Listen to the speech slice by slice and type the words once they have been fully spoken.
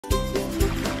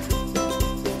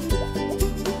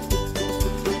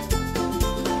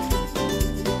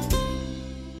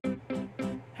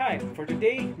Alright, for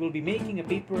today we'll be making a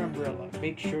paper umbrella.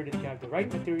 Make sure that you have the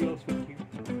right materials with you.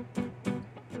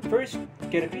 First,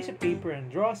 get a piece of paper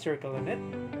and draw a circle in it.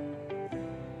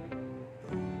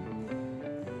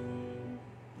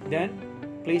 Then,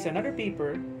 place another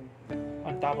paper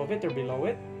on top of it or below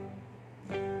it.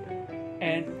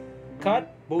 And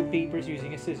cut both papers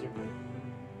using a scissor.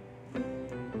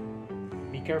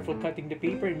 Be careful cutting the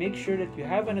paper and make sure that you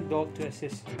have an adult to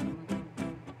assist you.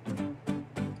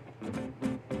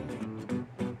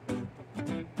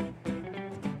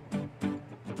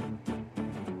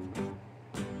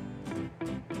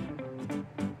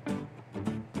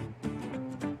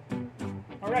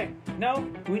 Alright, now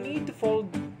we need to fold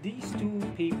these two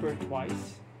paper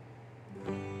twice.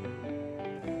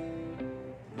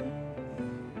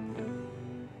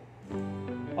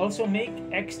 Also make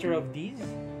extra of these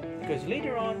because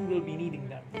later on we'll be needing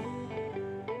them.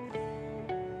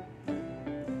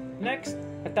 Next,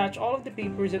 attach all of the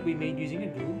papers that we made using a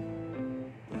glue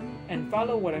and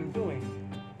follow what I'm doing.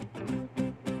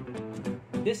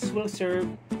 This will serve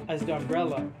as the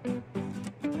umbrella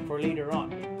for later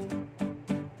on.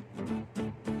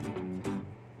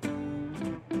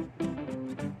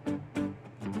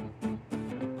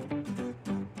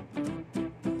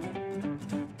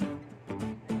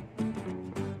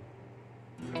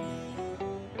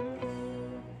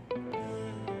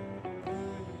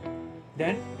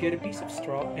 Then, get a piece of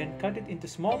straw and cut it into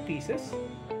small pieces.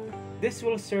 This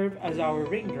will serve as our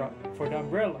raindrop for the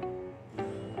umbrella.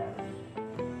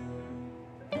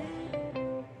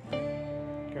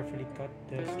 Carefully cut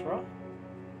the straw.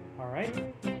 Alright.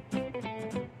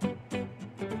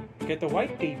 Get a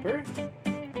white paper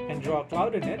and draw a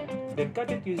cloud on it, then cut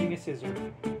it using a scissor.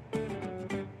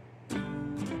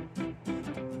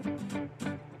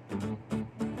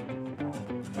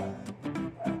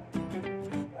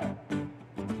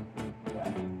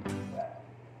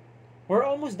 We're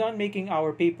almost done making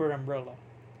our paper umbrella.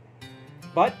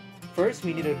 But first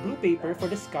we need a blue paper for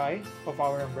the sky of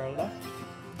our umbrella.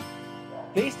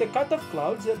 Place the cut of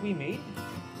clouds that we made.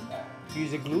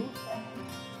 Use a glue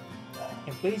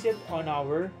and place it on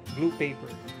our blue paper.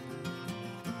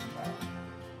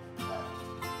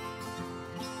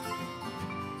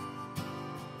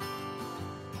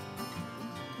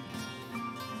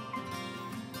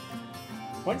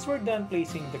 Once we're done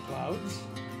placing the clouds,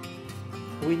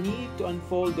 we need to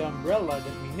unfold the umbrella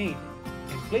that we made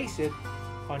and place it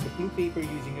on the blue paper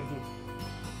using a glue.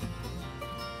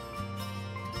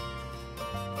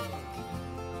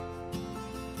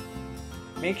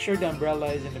 Make sure the umbrella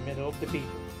is in the middle of the paper.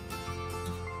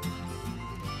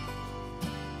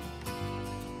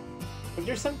 But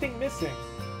there's something missing.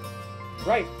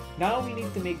 Right, now we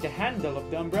need to make the handle of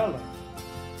the umbrella.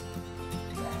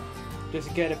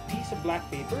 Just get a piece of black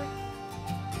paper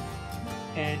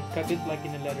and cut it like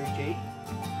in the letter J,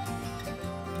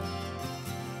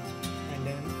 and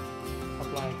then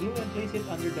apply glue and place it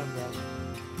under the umbrella.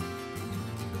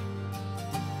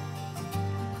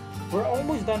 We're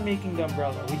almost done making the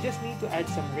umbrella. We just need to add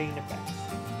some rain effects.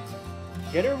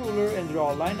 Get a ruler and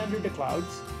draw a line under the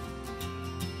clouds.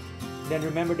 Then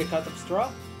remember the cut of straw.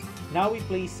 Now we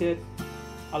place it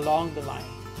along the line.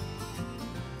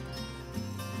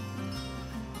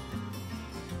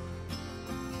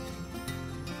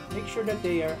 Make sure that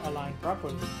they are aligned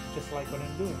properly, just like what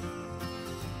I'm doing.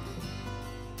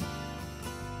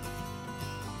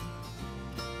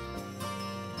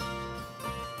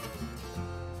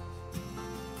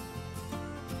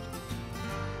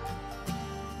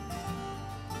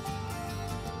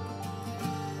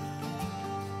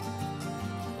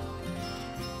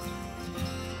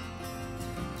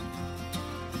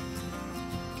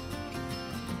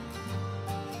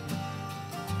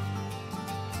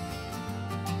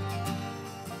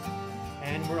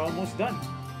 And we're almost done.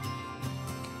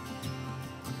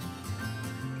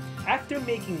 After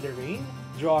making the rain,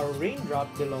 draw a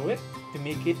raindrop below it to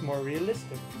make it more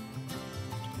realistic.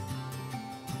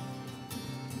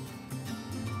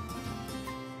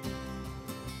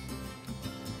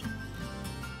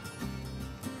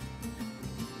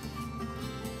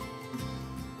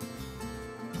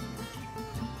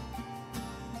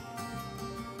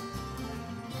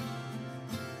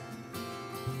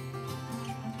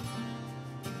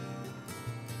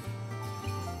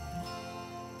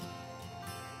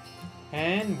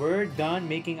 And we're done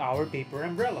making our paper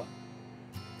umbrella.